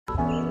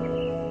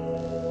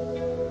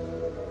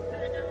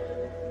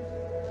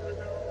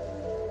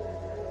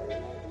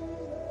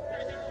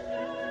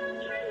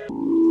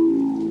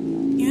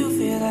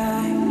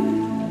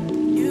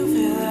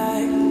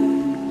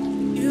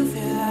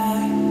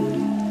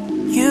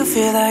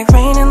feel like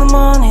rain in the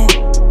morning,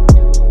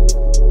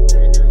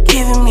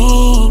 giving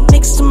me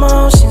mixed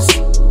emotions.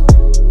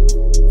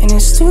 And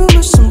it's too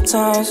much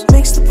sometimes,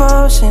 mix the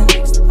potion.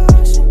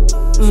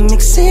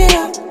 Mix it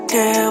up,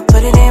 girl,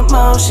 put it in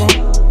motion.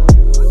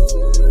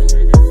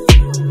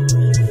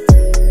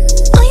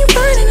 Are you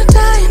burning or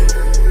dying?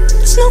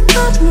 There's no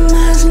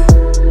compromising.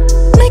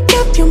 Make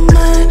up your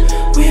mind,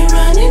 we're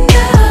running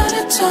out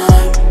of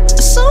time.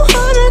 It's so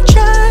hard to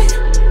try,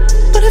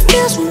 but it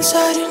feels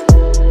one-sided.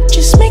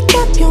 Just make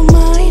up your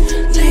mind,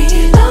 lay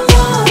it all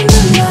on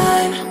the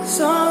line.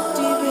 So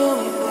deep in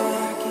it that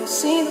I can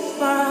see the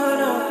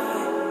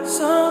bottom.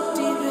 So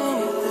deep in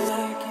it that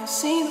I can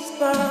see the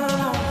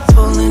bottom.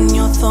 Pulling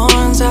your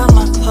thorns out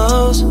my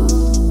clothes.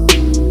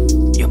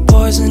 Your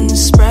poison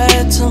is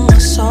spread to my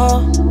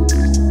soul.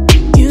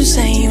 You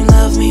say you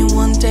love me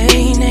one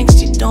day,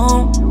 next you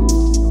don't.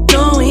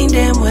 Knowing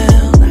damn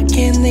well I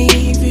can't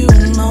leave you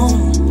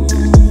alone.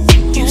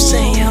 You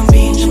say I'm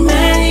being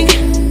dramatic,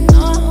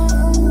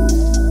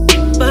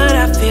 but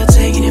I feel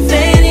taken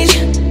advantage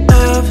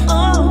of.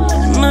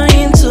 My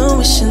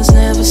intuition's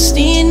never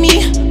steered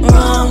me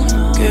wrong.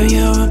 Girl,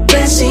 you're a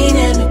blessing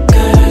and a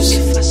curse.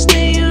 If I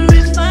stay or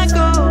if I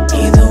go,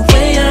 either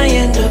way I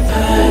end up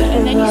hurt.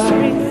 And then you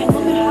started, and look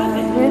what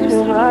happened. This is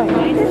right.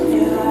 This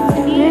is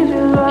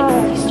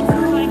right. You start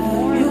crying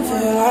more and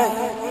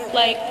more.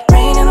 Like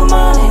rain in the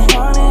morning,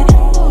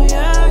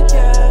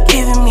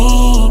 giving me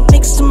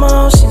mixed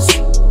emotions.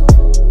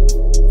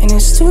 And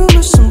it's too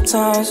much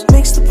sometimes,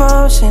 mix the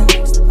potion.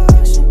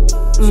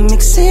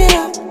 Mix it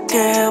up,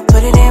 girl,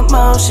 put it in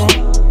motion.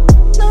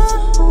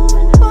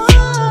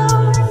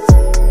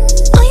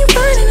 Are you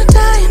burning or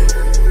dying?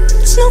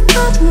 There's no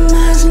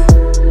compromising.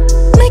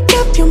 Make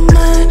up your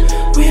mind,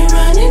 we're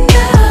running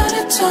out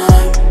of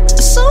time.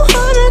 It's so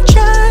hard to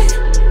try,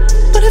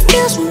 but it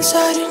feels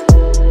one-sided.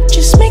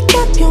 Just make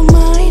up your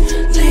mind,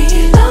 lay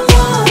it all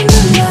on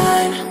the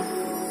line.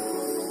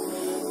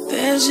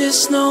 There's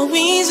just no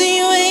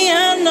easy way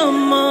out no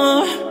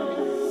more.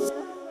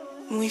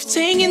 We've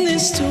taken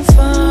this too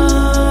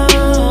far.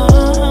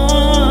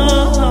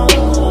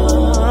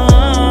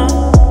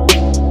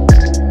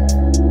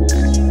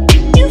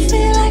 You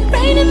feel like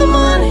rain in the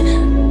morning,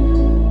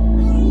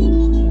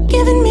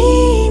 giving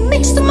me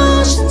mixed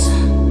emotions.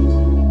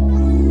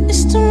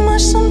 It's too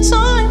much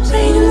sometimes,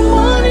 rain in the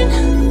morning,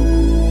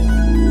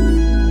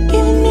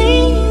 giving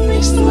me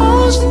mixed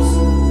emotions.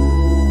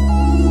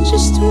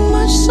 Just too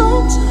much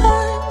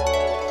sometimes.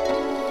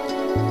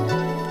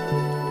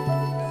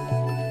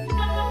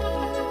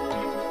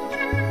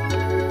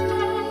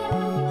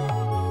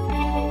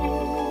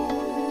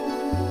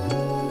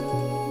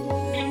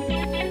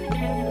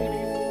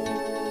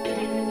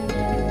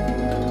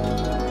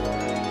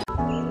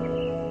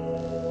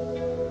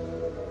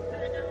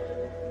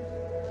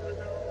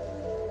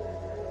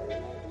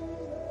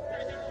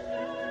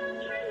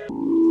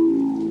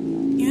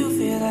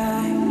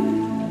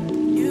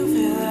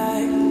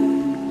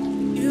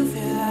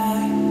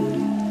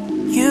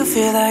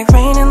 Feel like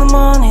rain in the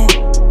morning,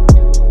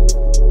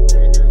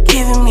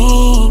 giving me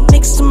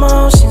mixed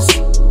emotions.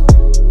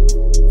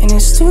 And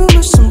it's too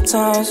much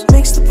sometimes,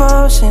 mix the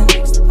potion.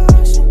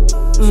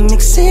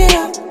 Mix it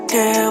up,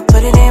 girl,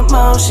 put it in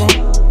motion.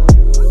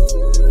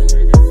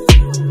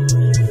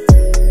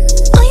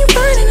 Are you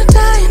burning or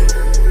dying?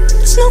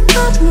 There's no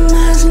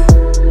compromising.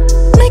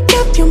 Make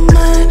up your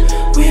mind,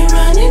 we're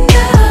running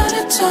out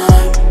of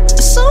time.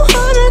 It's so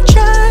hard to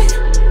try,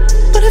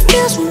 but it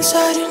feels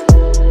one-sided.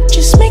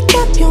 Just make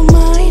up your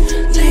mind,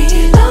 lay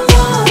it all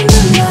on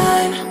the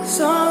line.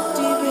 So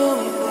deep in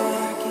it that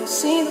I can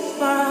see the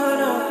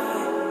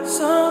bottom.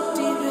 So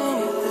deep in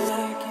it that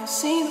I can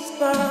see the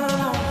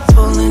bottom.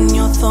 Pulling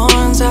your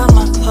thorns out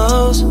my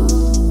clothes.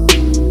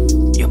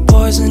 Your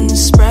poison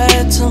is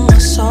spread to my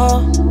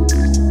soul.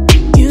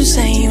 You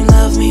say you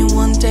love me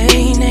one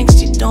day,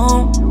 next you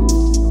don't.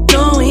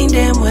 Knowing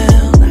damn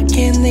well I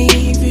can't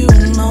leave you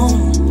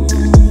alone.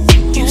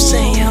 You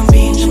say I'm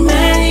being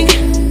dramatic,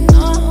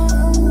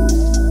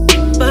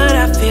 but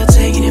I feel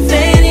taken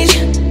advantage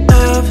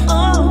of.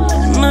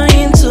 My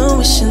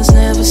intuition's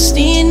never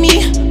steered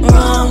me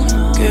wrong.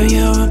 Girl,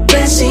 you're a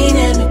blessing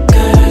and a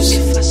curse.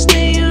 If I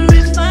stay or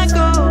if I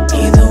go,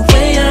 either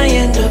way I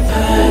end up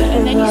hurt.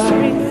 and then you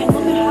started, and look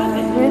what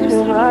happened. This is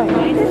right.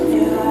 This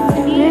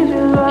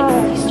is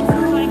right. You start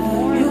crying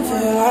more and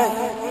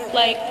more.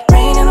 Like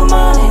rain in the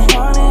morning,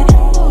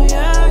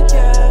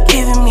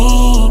 giving me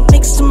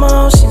mixed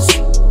emotions.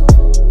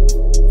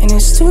 And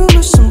it's too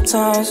much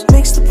sometimes,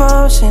 mix the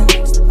potion.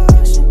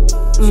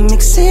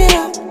 Mix it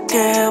up,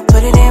 girl,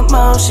 put it in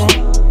motion.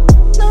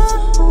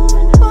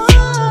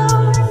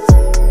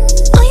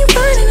 Are you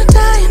burning or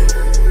dying?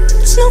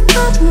 There's no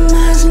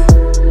compromising.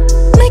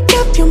 Make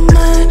up your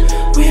mind,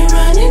 we're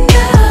running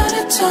out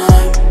of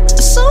time.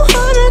 It's so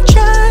hard to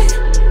try,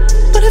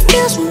 but it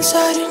feels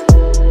one-sided.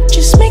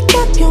 Just make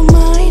up your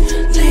mind,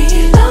 lay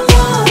it all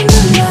on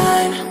the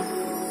line.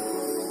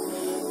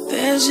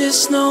 There's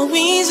just no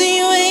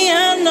easy way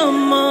out no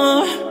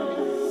more.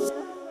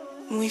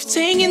 We've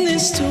taken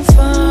this too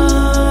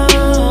far.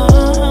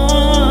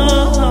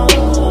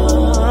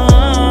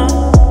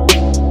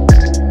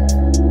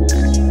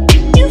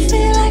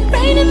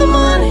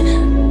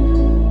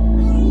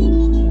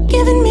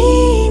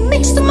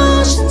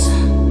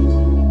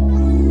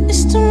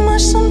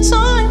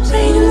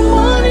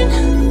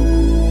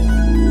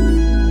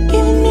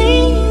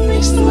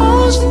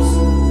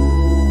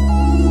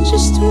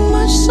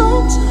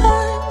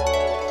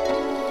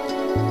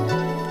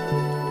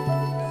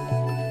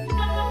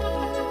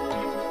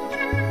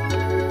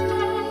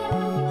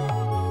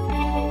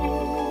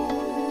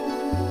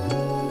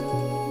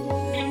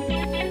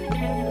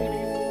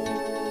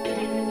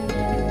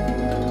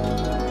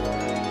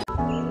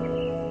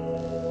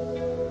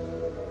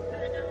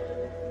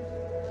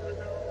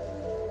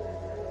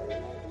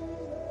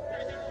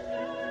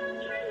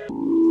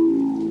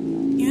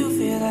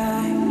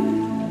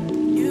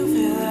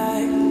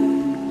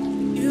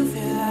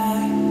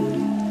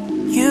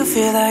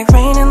 feel like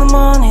rain in the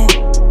morning,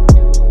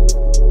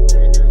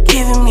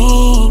 giving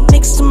me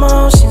mixed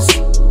emotions.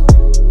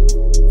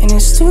 And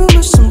it's too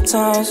much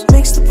sometimes,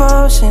 mix the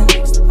potion.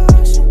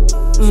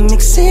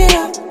 Mix it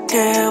up,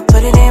 girl,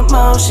 put it in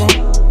motion.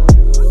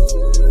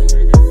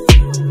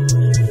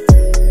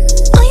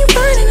 Are you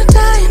burning or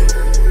dying?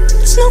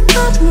 There's no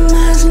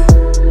compromising.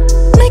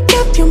 Make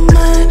up your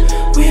mind,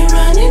 we're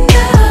running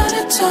out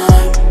of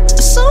time.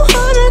 It's so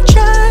hard to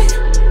try,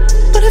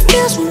 but it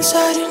feels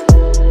one-sided.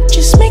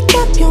 Just make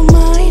up your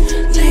mind,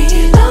 lay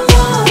it all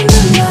on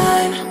the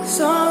line.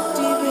 So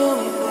deep in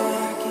it that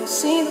I can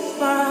see the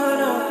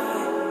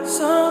bottom.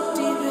 So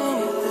deep in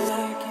it that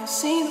I can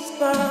see the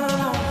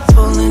bottom.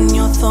 Pulling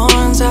your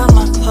thorns out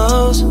my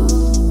clothes.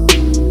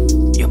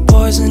 Your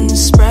poison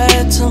is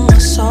spread to my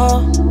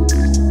soul.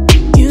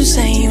 You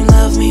say you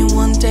love me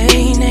one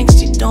day,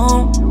 next you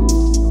don't.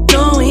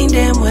 Knowing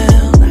damn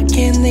well I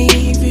can't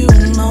leave you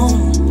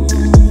alone.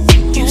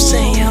 You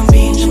say I'm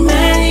being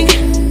dramatic,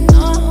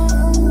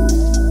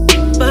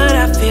 but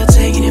I feel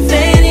taken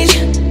advantage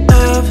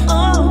of.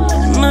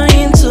 My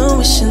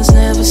intuition's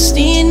never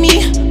steered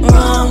me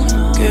wrong.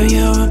 Girl,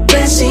 you're a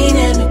blessing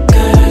and a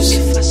curse.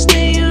 If I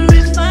stay or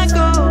if I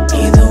go,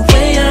 either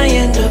way I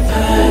end up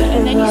hurt.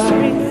 And then you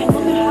started, and look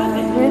what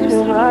happened. You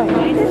feel right.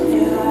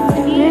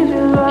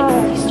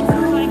 You start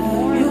crying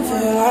more and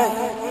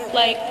more.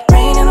 Like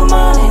rain in the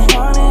morning,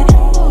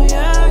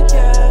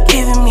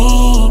 giving me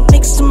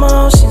mixed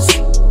emotions.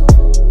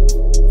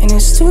 And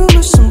it's too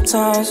much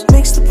sometimes,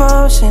 mix the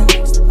potion.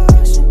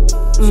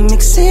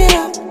 Mix it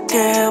up,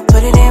 girl,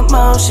 put it in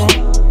motion.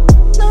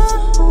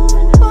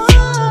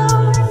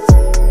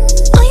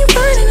 Are you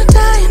burning or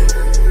dying?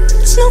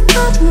 There's no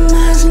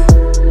compromising.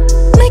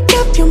 Make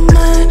up your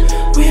mind,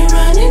 we're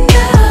running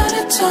out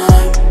of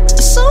time.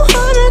 It's so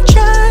hard to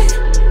try,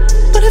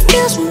 but it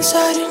feels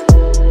one-sided.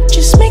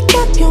 Just make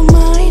up your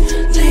mind,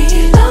 lay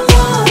it all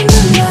on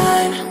the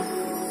line.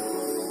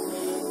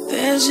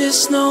 There's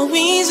just no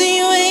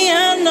easy way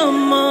out no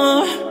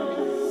more.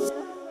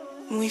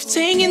 We've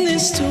taken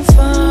this too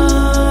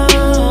far.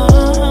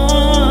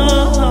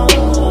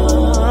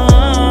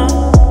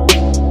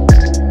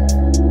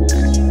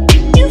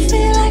 You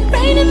feel like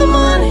rain in the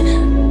morning,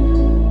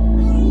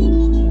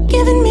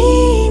 giving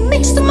me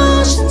mixed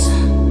emotions.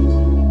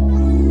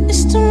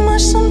 It's too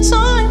much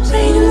sometimes,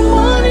 rain in the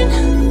morning,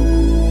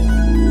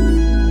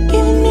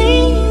 giving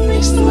me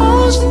mixed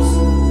emotions.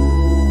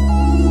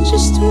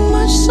 Just too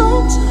much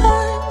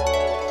sometimes.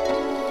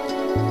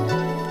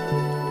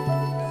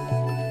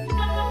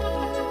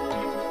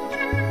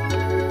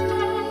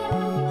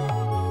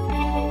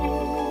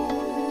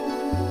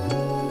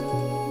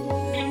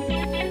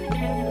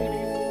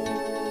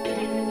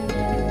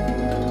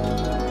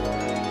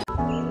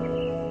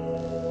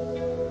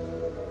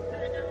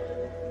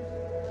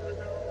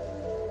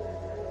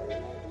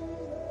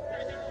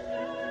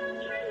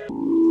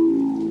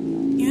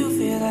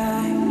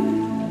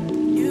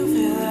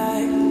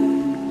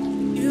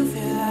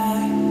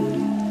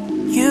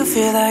 You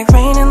feel like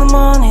rain in the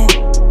morning,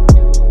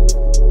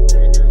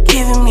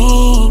 giving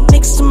me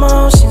mixed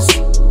emotions.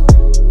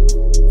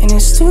 And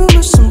it's too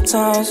much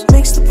sometimes,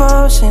 mix the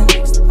potion.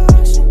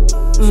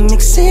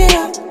 Mix it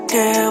up,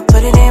 girl,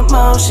 put it in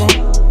motion.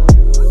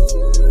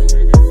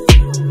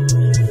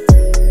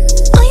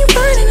 Are you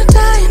burning or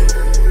dying?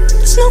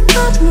 There's no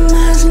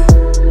compromising.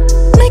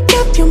 Make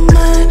up your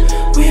mind,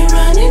 we're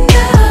running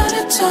out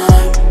of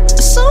time.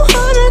 It's so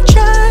hard to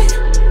try,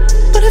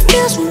 but it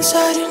feels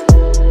one-sided.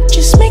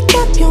 Just make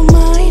up your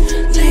mind,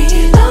 lay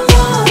it all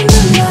on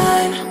the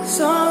line.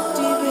 So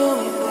deep in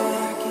it that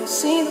I can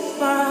see the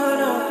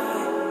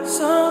bottom.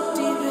 So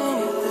deep in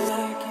it that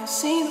I can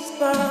see the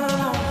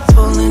bottom.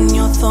 Pulling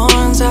your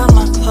thorns out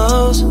my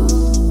clothes.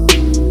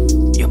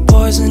 Your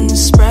poison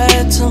is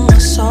spread to my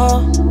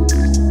soul.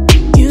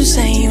 You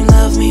say you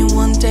love me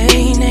one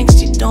day,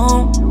 next you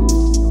don't.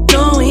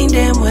 Knowing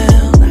damn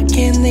well I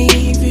can't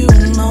leave you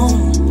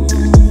alone.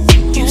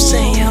 You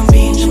say I'm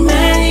being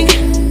dramatic,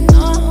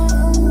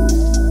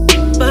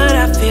 but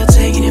I feel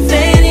taken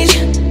advantage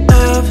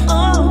of.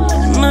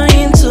 My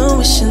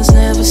intuition's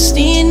never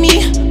steered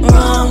me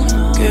wrong.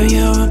 Girl,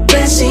 you're a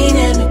blessing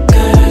and a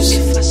curse.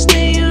 If I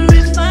stay or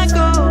if I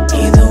go,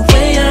 either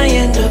way I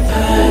end up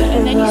hurt.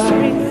 and then you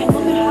started, and look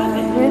what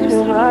happened. You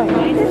feel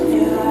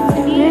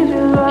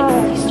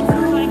right. You start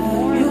crying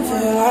more and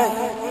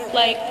more.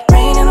 Like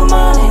rain in the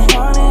morning,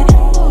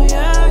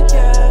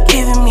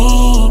 giving me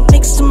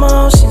mixed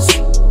emotions.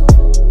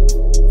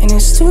 And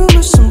it's too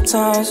much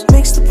sometimes,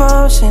 mix the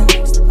potion.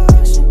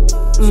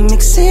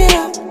 Mix it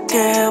up,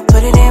 girl,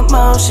 put it in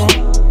motion.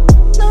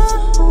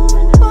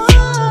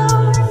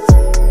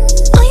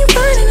 Are you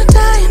burning or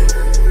dying?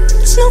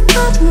 There's no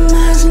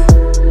compromising.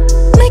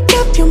 Make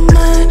up your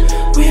mind,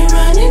 we're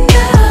running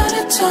out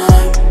of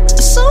time.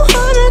 It's so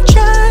hard to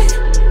try,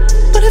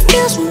 but it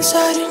feels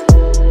one-sided.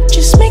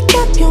 Just make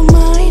up your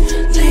mind,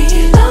 lay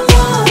it all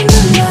on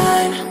the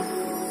line.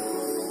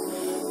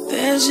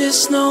 There's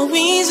just no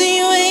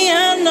easy way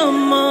out no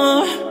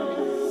more.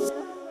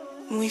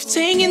 We've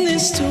taken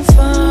this too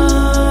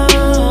far.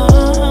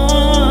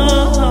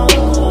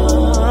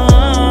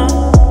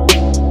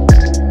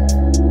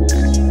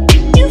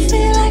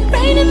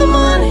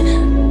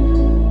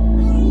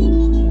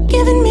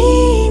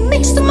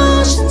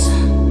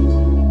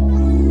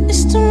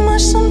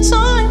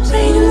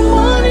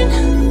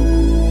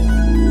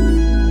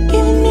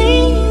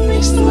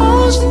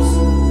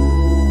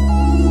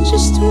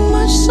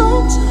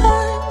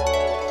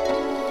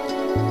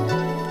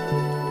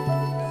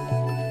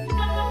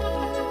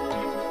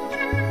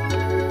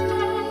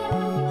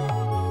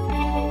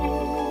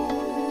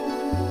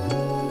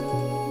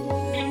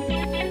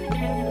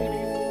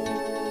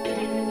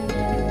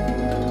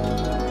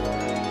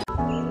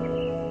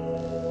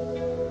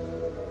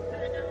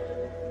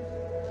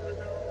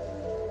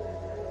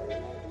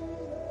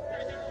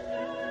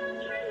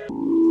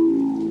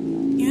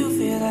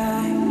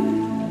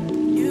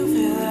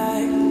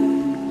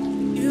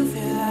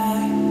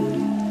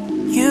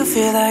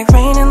 like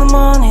rain in the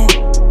morning,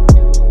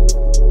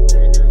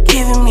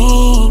 giving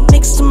me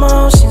mixed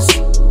emotions.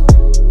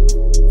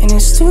 And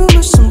it's too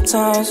much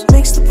sometimes,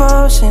 mix the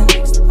potion.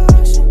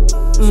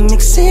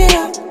 Mix it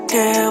up,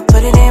 girl,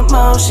 put it in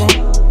motion.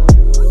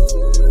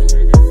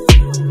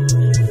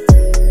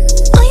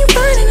 Are you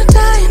burning or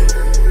dying?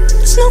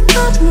 There's no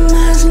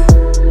compromising.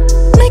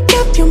 Make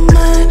up your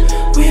mind,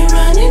 we're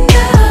running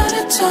out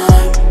of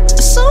time.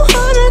 It's so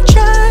hard to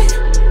try,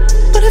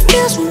 but it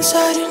feels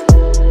one-sided.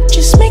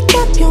 Just make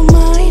up your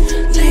mind,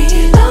 lay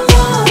it all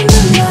on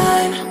the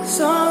line.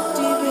 So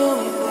deep in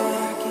it that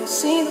I can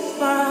see the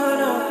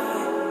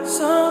bottom.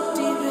 So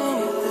deep in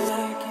it that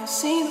I can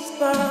see the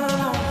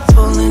bottom.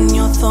 Pulling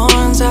your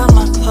thorns out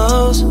my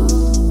clothes.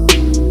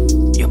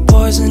 Your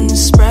poison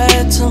is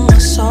spread to my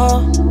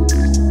soul.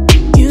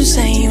 You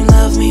say you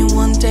love me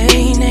one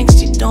day,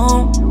 next you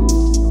don't.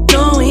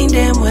 Knowing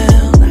damn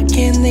well I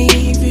can't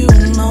leave you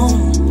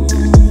alone.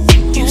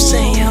 You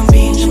say I'm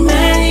being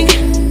dramatic,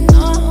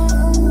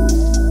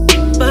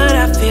 but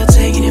I feel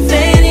taken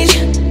advantage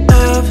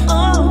of.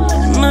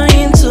 My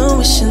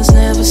intuition's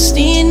never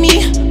steered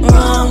me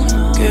wrong.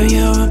 Girl,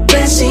 you're a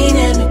blessing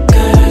and a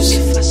curse.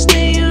 If I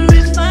stay or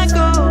if I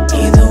go,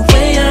 either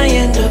way I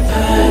end up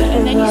hurt.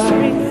 And then you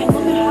started, and look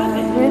what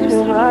happened. You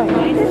started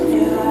crying. You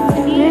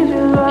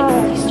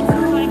started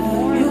crying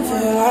more and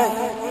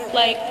more.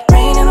 Like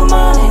rain in the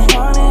morning,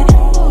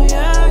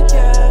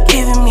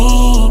 giving me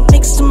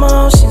mixed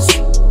emotions.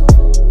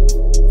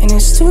 And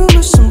it's too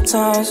much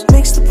sometimes,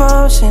 mix the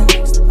potion.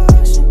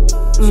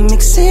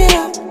 Mix it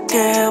up,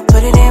 girl,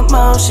 put it in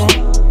motion.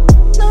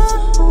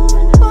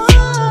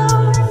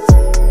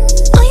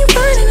 Are you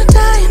burning or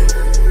dying?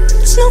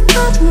 There's no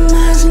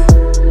compromising.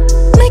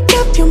 Make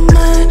up your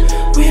mind,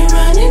 we're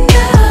running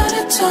out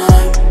of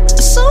time.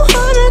 It's so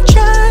hard to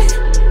try,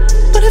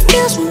 but it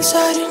feels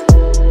one-sided.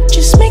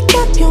 Just make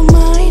up your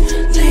mind,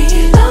 lay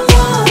it all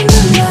on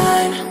the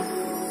line.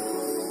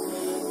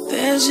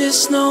 There's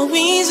just no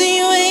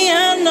easy way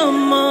out no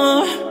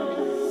more.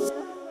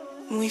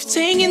 We've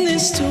taken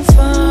this too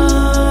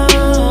far.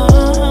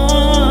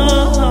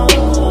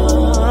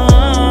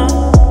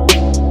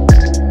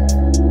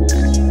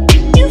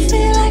 You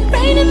feel like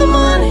rain in the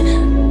morning,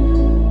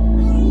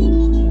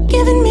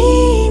 giving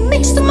me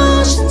mixed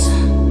emotions.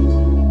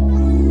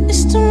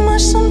 It's too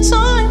much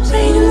sometimes,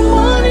 rain in the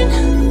morning,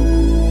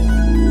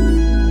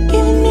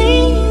 giving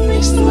me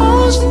mixed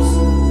emotions.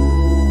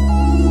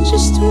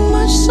 Just too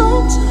much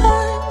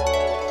sometimes.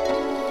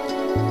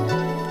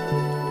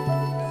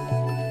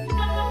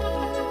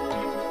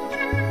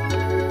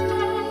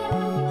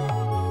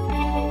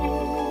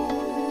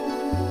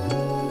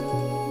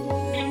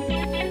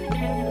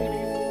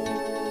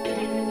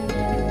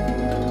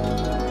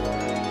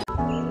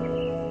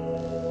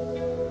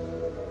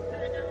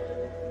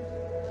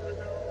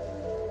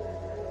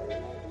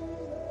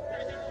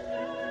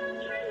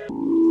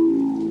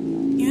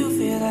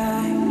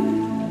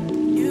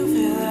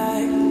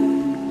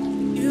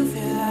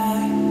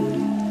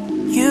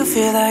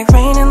 Feel like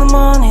rain in the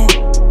morning,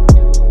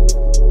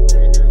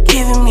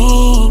 giving me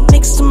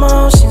mixed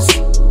emotions.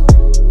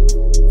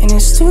 And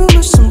it's too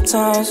much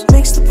sometimes,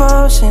 mix the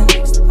potion.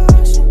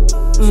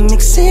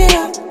 Mix it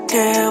up,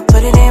 girl,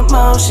 put it in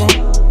motion.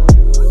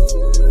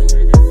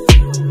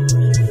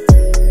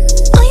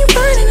 Are you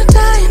burning or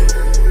dying?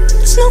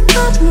 There's no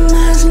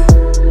compromising.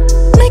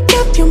 Make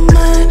up your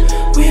mind,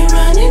 we're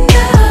running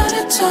out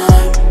of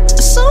time.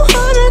 It's so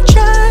hard to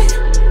try,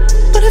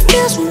 but it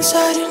feels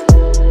one-sided.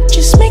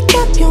 Just make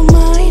up your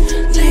mind,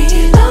 lay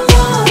it all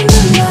on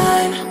the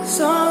line.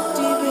 So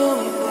deep in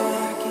it that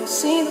I can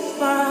see the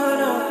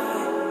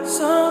bottom.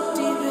 So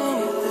deep in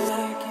it that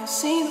I can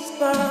see the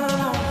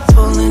bottom.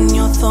 Pulling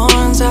your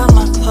thorns out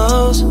my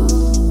clothes.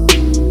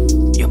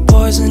 Your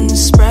poison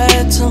is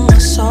spread to my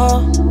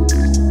soul.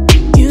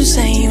 You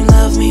say you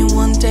love me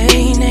one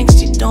day,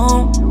 next you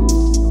don't.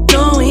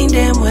 Knowing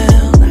damn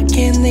well I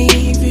can't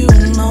leave you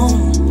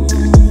alone.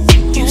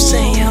 You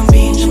say I'm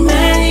being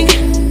dramatic,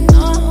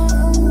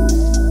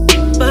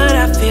 but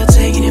I feel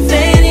taken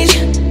advantage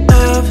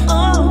of.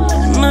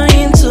 My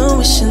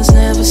intuition's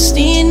never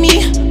steered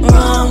me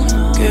wrong.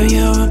 Girl,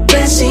 you're a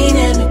blessing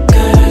and a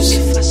curse.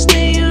 If I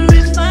stay or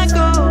if I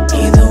go,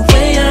 either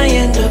way I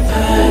end up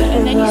hurt.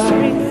 and then you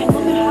started, and look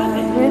what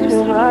happened. You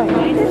started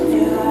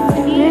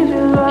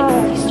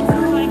crying. You started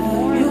crying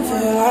more and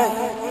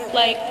more.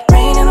 Like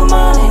rain in the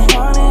morning,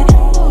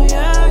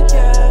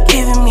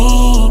 giving me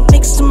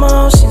mixed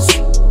emotions.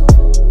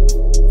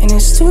 And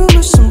it's too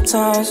much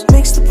sometimes,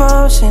 mix the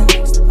potion.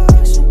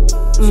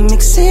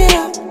 Mix it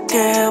up,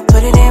 girl,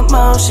 put it in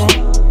motion.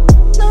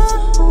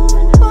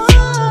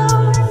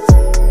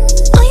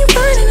 Are you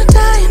burning or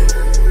dying?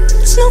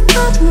 There's no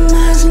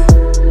compromising.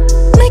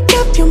 Make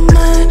up your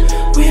mind,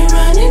 we're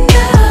running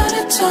out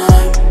of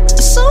time.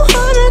 It's so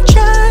hard to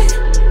try,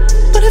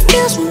 but it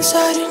feels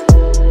one-sided.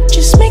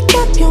 Just make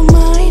up your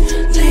mind,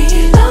 lay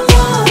it all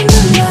on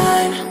the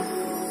line.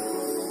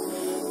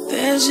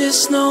 There's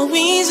just no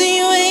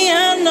easy way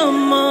out no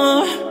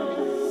more.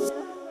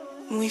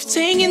 We've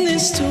taken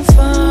this too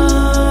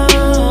far.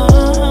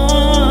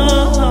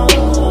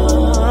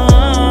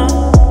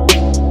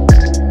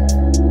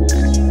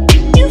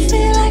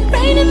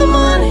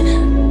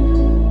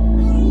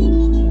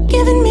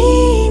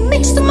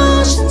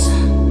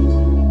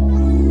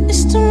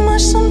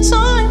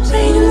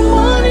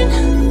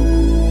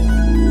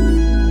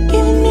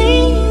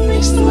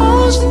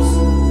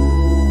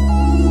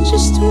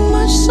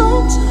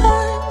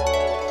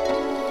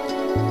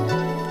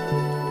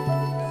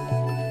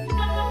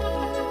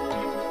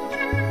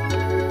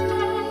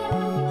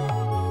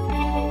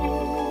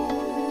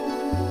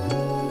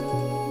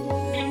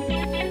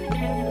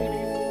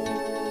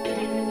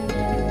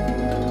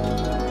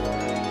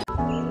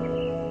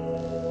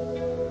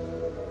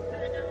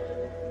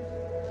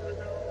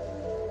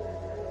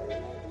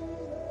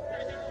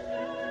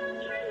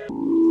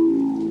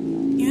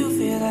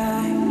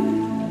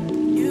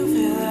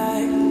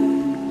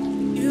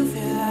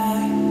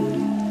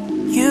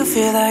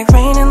 feel like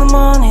rain in the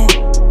morning,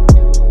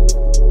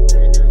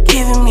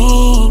 giving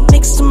me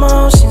mixed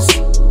emotions.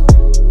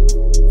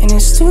 And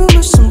it's too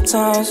much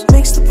sometimes,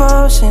 mix the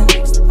potion.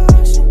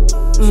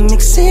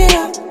 Mix it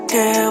up,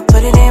 girl,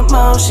 put it in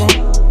motion.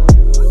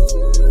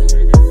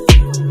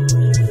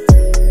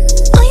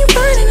 Are you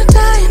burning or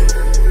dying?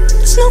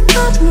 There's no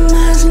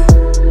compromising.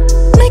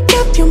 Make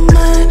up your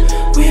mind,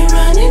 we're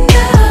running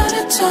out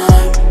of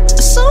time.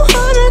 It's so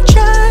hard to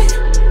try,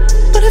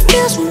 but it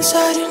feels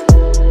one-sided.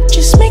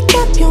 Just make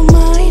up your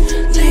mind,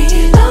 lay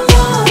it all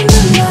on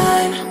the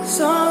line.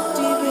 So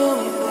deep in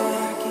it that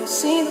I can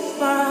see the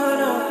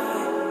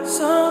bottom.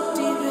 So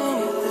deep in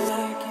it that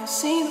I can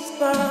see the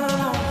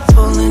bottom.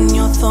 Pulling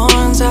your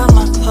thorns out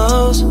my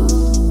clothes.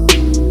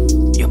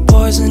 Your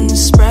poison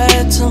is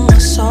spread to my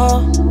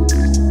soul.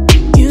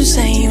 You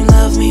say you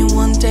love me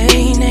one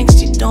day,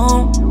 next you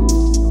don't.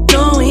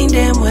 Knowing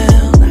damn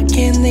well I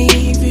can't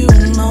leave you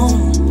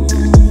alone.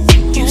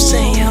 You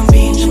say I'm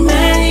being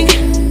dramatic,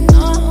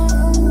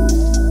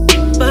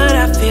 but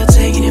I feel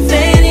taken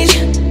advantage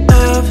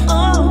of.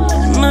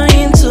 My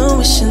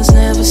intuition's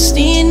never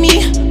steered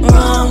me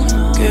wrong.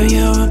 Girl,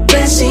 you're a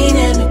blessing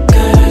and a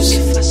curse.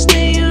 If I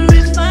stay or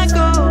if I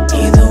go,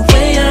 either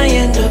way I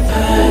end up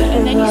hurt.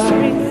 And then you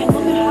started, and look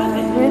what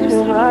happened. You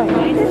feel right.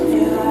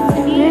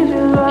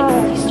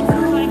 You start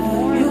crying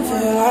more. You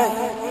feel right.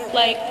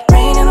 Like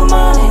Rain in the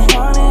morning,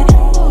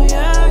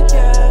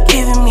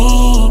 giving me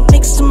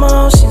mixed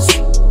emotions.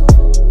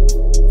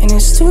 And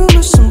it's too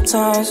much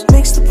sometimes,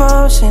 mix the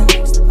potion.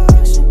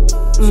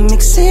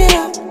 Mix it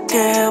up,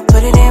 girl,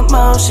 put it in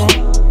motion.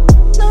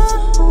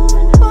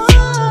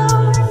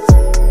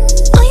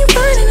 Are you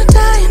burning or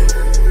dying?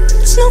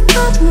 There's no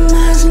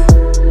compromising.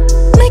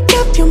 Make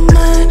up your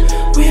mind,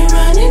 we're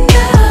running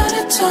out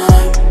of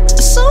time.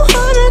 It's so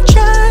hard to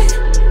try,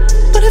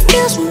 but it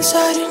feels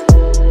one-sided.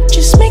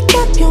 Just make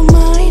up your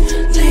mind,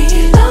 lay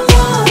it all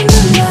on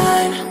the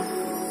line.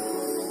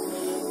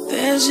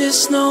 There's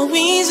just no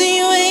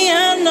easy way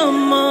out no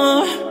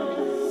more.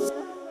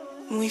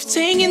 We've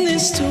taken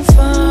this too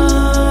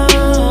far.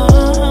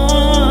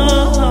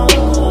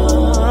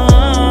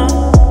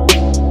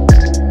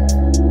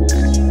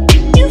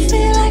 You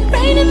feel like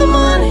rain in the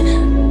morning,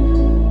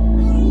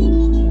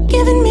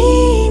 giving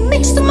me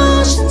mixed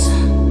emotions.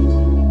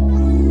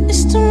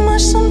 It's too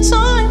much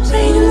sometimes.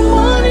 Rain in the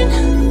morning,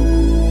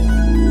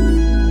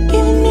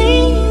 giving me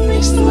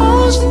mixed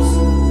emotions.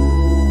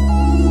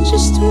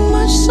 Just too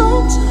much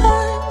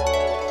sometimes.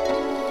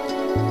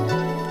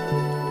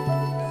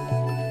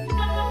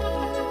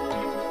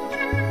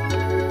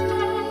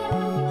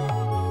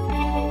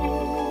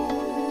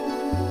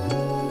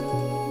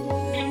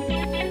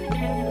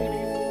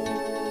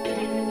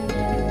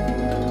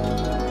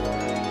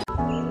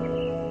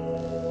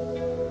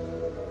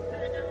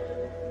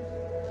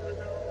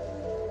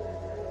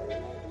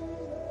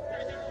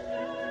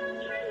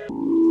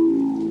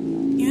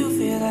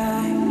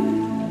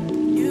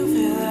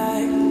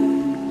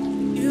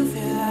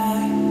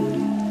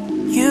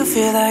 You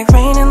feel like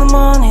rain in the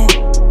morning,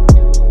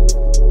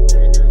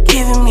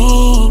 giving me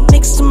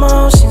mixed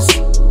emotions.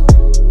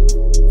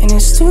 And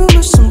it's too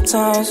much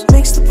sometimes,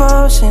 mix the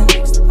potion.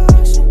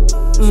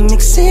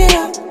 Mix it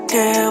up,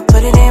 girl,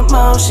 put it in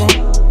motion.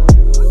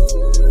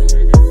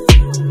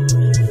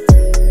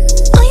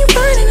 Are you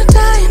burning or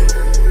dying?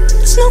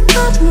 There's no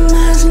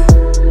compromising.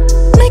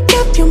 Make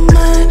up your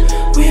mind,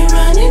 we're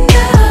running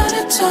out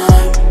of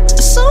time.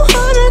 It's so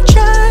hard to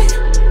try,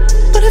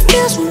 but it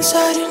feels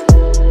one-sided.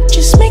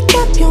 Just make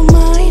up your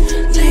mind,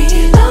 lay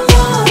it all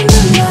on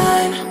the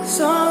line.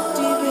 So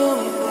deep in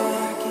it that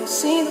I can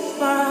see the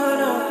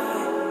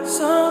bottom.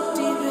 So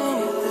deep in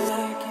it that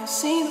I can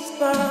see the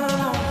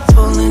bottom.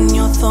 Pulling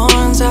your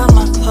thorns out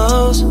my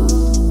clothes.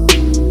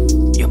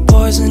 Your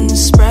poison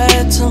is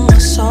spread to my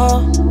soul.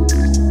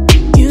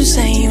 You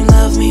say you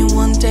love me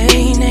one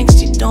day,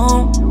 next you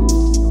don't.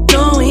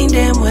 Knowing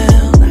damn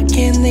well I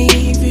can't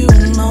leave you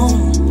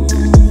alone.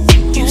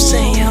 You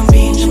say I'm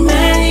being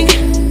dramatic,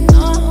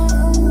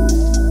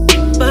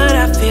 but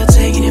I feel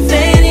taken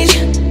advantage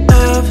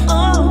of.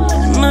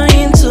 My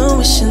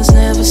intuition's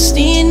never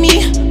steered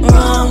me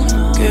wrong.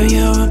 Girl,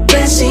 you're a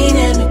blessing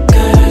and a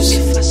curse.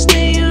 If I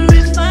stay or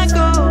if I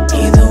go,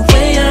 either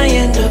way I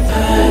end up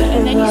hurt.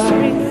 and then you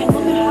started, and look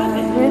what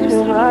happened. You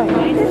feel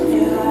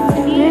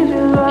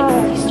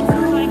right. You start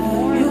crying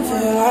more. You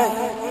feel right.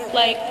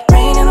 Like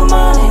Rain in the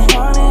morning,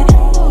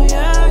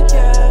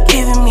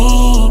 giving me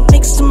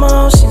mixed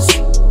emotions.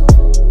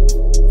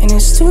 And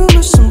it's too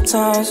much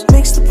sometimes,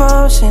 mix the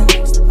potion.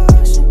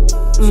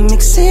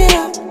 Mix it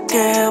up,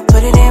 girl,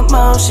 put it in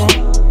motion.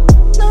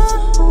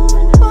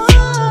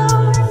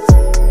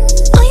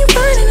 Are you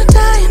burning or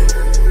dying?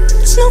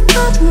 There's no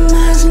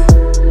compromising.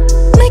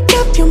 Make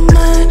up your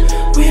mind,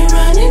 we're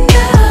running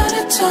out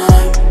of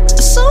time.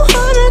 It's so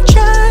hard to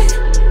try,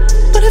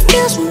 but it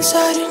feels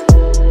one-sided.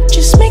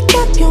 Just make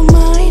up your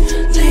mind,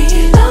 lay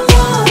it all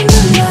on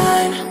the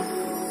line.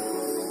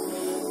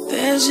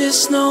 There's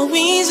just no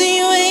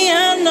easy way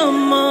out no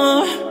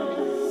more.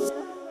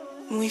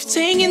 We've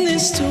taken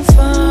this too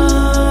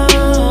far.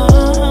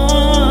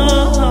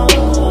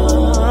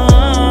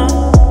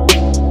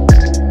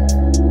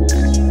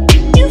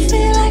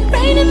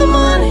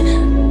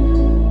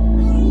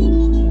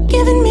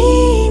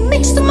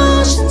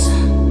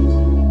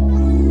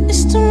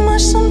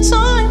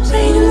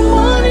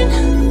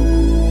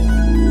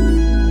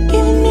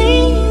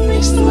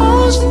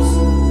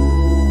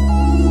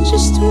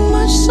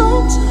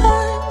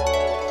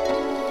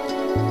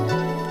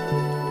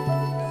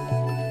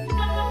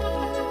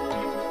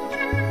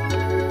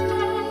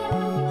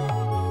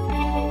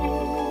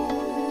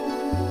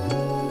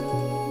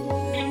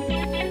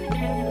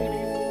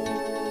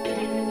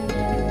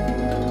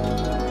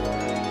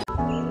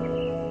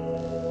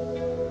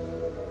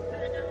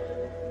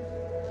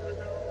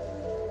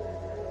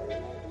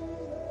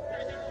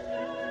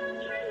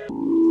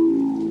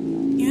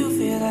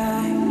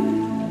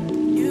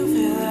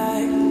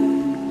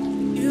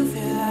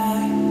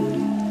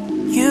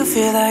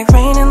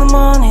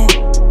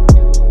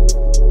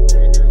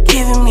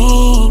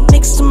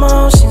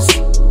 emotions,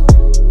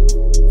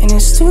 and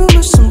it's too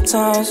much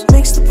sometimes.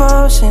 Mix the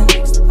potion,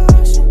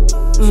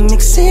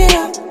 mix it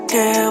up,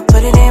 girl,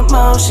 put it in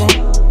motion.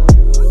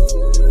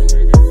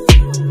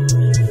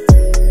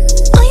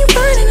 Are you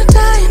burning or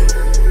dying?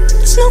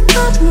 There's no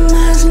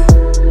compromising.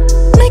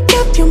 Make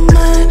up your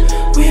mind,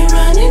 we're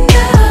running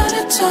out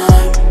of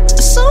time.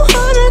 It's so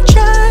hard to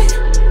try,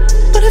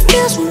 but it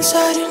feels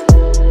one-sided.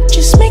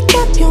 Just make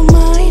up your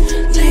mind,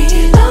 lay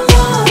it all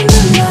on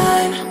the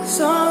line.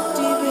 So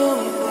deep in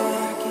it that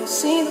I can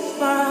see the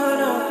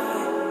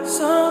bottom.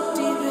 So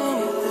deep in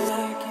it that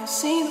I can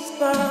see the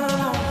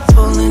bottom.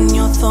 Pulling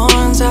your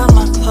thorns out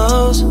my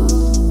clothes.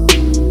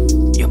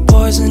 Your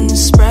poison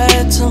is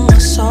spread to my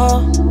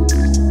soul.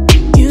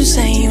 You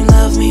say you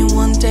love me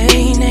one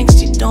day,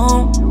 next you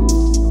don't.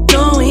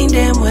 Knowing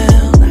damn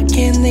well I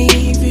can't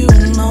leave you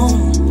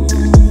alone.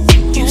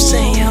 You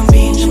say I'm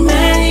being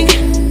dramatic,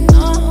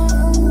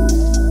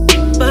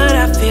 but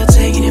I feel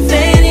taken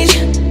advantage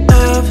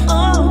of.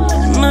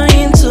 My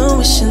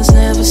intuition's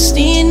never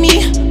steered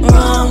me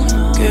wrong.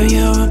 Girl,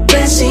 you're a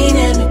blessing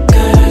and a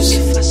curse.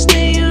 If I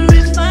stay or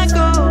if I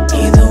go,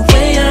 either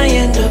way I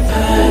end up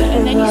hurt.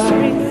 And then you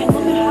started, and look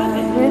what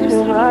happened. This is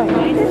right.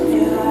 This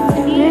is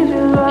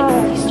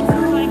right. You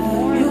started crying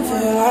more You and feel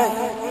more. right.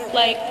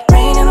 Like,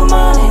 Rain in the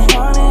morning,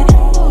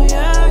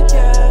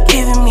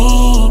 giving me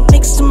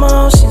mixed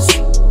emotions,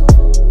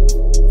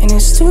 and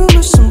it's too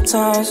much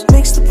sometimes.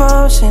 Mix the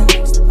potion,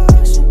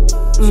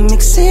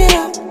 mix it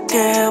up,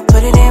 girl,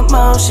 put it in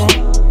motion.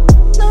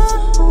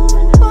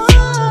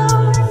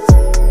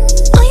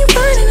 Are you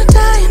burning or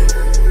dying?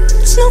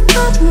 There's no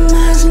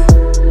compromising.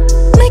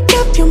 Make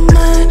up your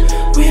mind,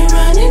 we're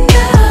running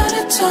out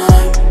of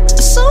time.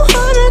 It's so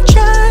hard to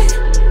try,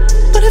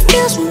 but it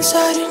feels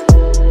one-sided.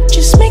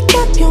 Just make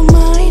up your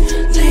mind,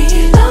 lay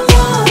it all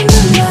on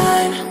the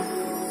line.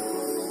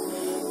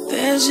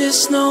 There's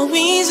just no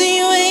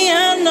easy way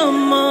out no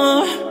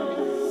more.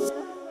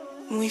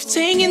 We've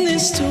taken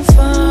this too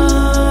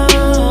far.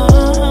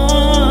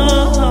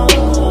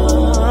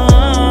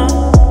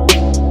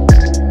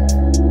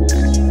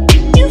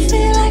 You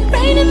feel like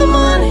rain in the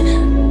morning,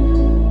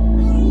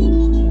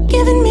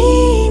 giving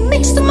me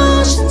mixed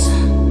emotions.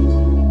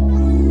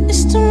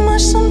 It's too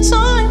much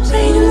sometimes.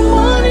 Rain in the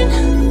morning,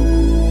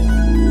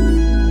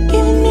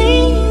 giving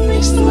me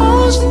mixed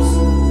emotions.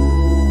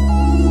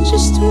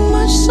 Just too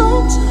much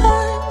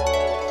sometimes.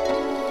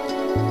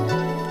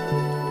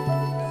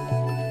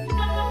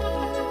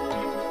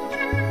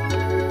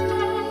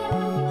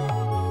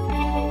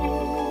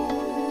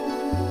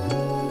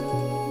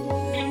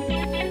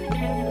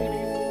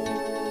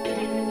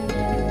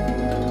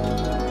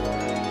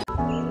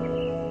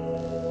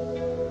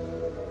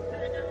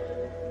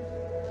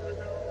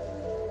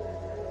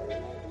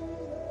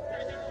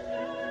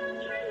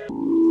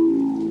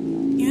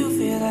 You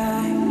feel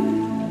like,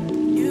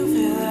 you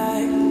feel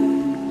like,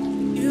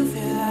 you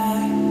feel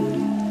like,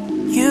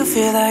 you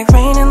feel like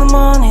rain in the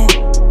morning,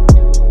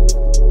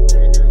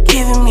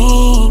 giving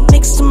me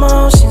mixed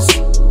emotions,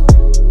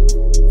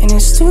 and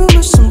it's too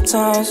much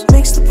sometimes.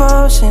 Mix the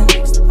potion,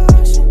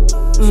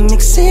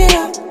 mix it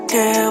up,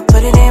 girl,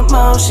 put it in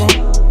motion.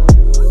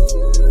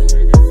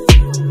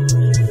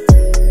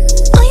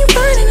 Are you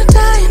burning or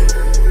dying?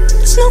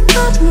 There's no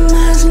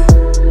compromising.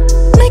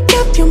 Make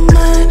up your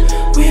mind,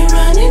 we're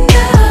running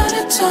out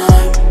of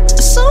time.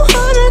 It's so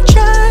hard to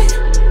try,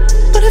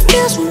 but it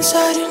feels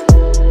one-sided.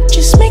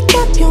 Just make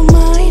up your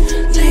mind,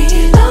 lay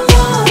it all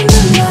on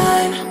the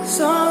line.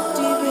 So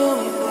deep in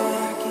it that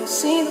I can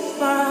see the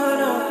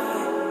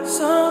bottom.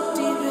 So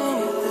deep in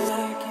it that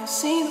I can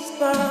see the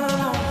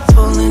bottom.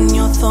 Pulling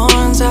your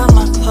thorns out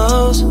my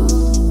clothes.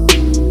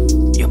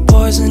 Your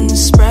poison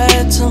is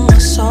spread to my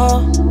soul.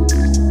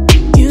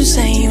 You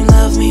say you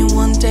love me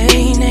one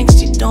day,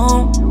 next you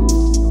don't.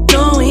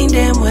 Knowing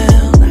damn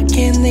well I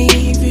can't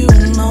leave you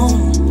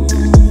alone.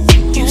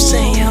 You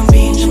say I'm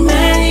being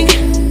dramatic,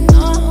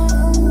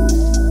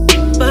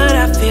 but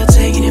I feel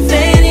taken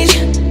advantage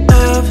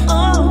of.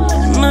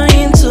 My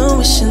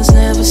intuition's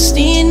never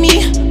steered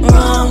me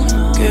wrong.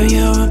 Girl,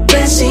 you're a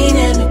blessing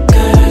and a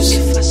curse.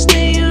 If I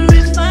stay or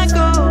if I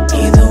go,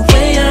 either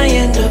way I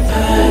end up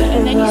hurt.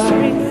 and then you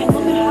started, and look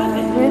what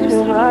happened. This is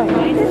right.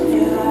 This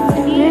is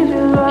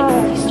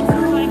right. You started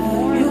crying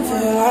more You and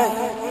feel more. right.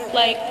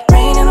 Like,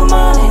 Rain in the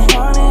morning,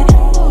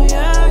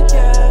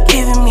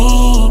 giving me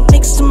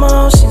mixed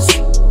emotions,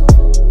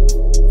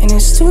 and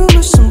it's too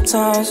much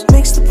sometimes.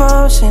 Mix the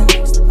potion,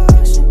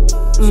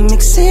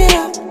 mix it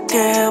up,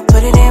 girl,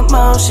 put it in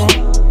motion.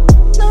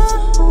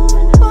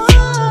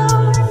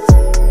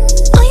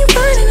 Are you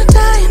burning or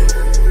dying?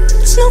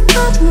 There's no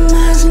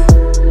compromising.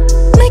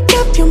 Make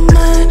up your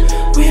mind,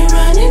 we're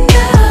running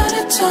out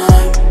of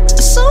time.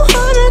 It's so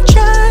hard to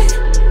try,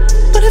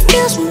 but it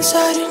feels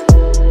one-sided.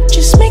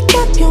 Just make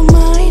up your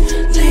mind,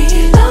 lay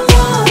it all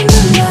on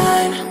the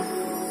line.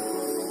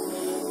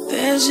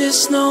 There's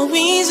just no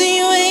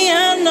easy way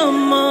out no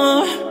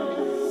more.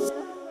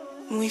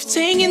 We've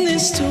taken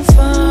this too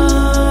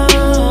far.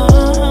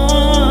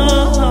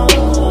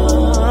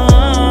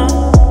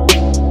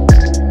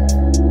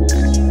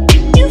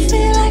 You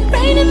feel like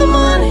rain in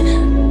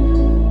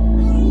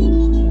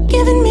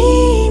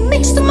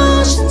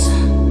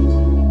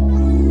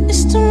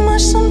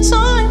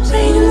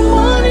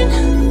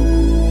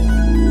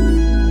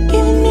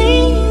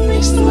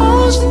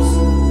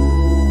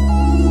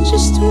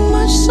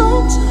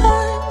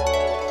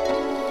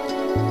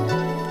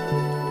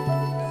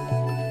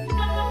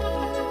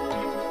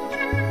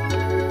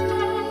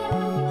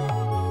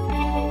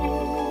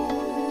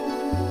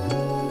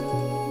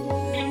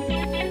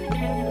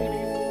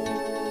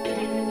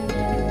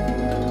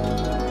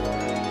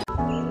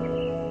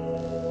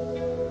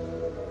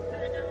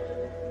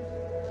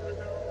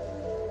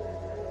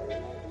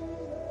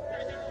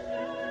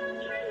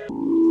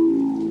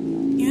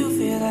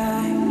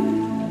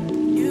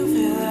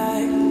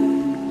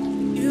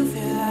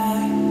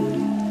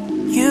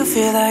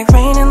feel like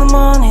rain in the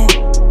morning,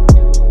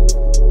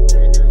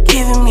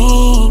 giving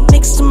me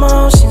mixed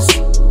emotions.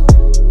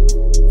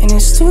 And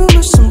it's too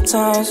much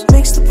sometimes,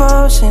 mix the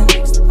potion.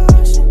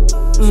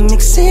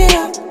 Mix it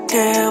up,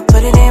 girl,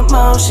 put it in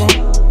motion.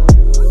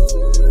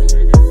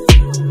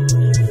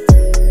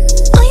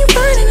 Are you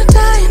burning or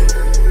dying?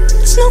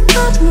 There's no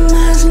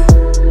compromising.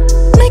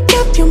 Make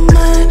up your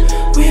mind,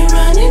 we're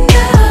running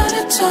out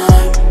of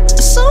time.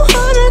 It's so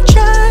hard to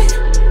try,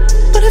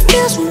 but it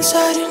feels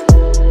one-sided.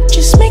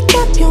 Just make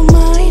up your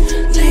mind,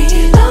 lay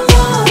it all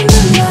on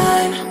the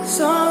line.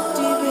 So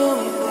deep in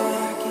it that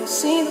I can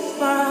see the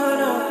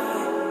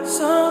bottom.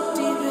 So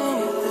deep in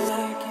it that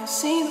I can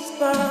see the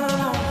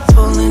bottom.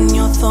 Pulling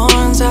your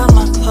thorns out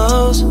my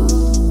clothes.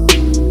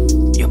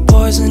 Your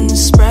poison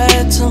is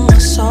spread to my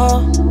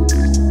soul.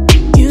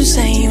 You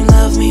say you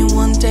love me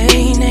one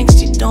day,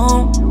 next you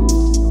don't.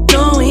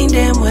 Knowing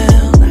damn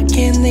well I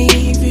can't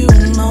leave you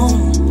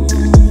alone.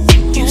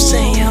 You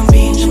say I'm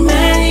being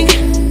dramatic,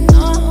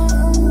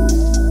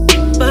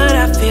 but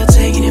I feel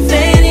taken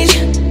advantage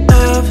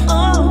of.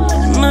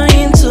 My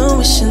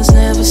intuition's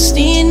never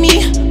steered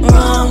me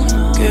wrong.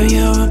 Girl,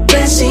 you're a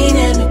blessing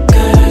and a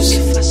curse.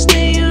 If I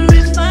stay or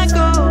if I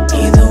go,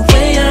 either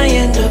way I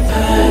end up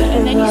hurt.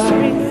 And then you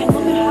started, and look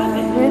what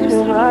happened. You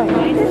started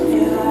crying.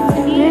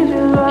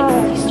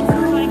 You started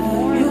crying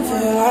more and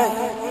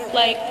more.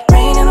 Like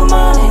rain in the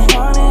morning,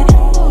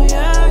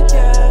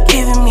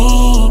 giving me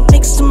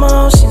mixed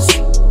emotions.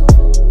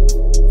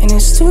 And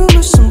it's too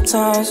much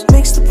sometimes,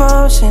 mix the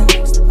potion.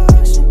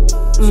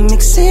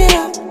 Mix it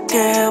up,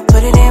 girl,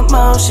 put it in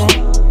motion.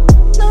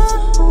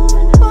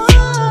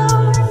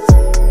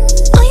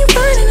 Are you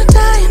burning or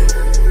dying?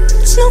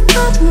 There's no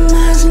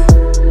compromising.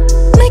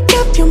 Make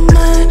up your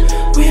mind,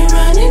 we're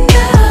running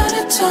out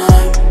of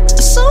time.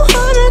 It's so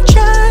hard to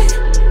try,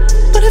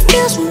 but it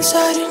feels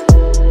one-sided.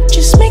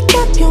 Just make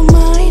up your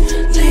mind,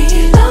 lay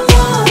it all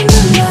on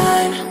the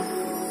line.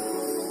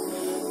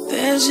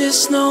 There's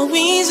just no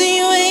easy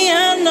way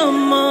out no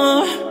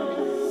more.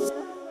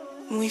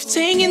 We've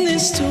taken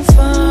this too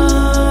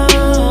far.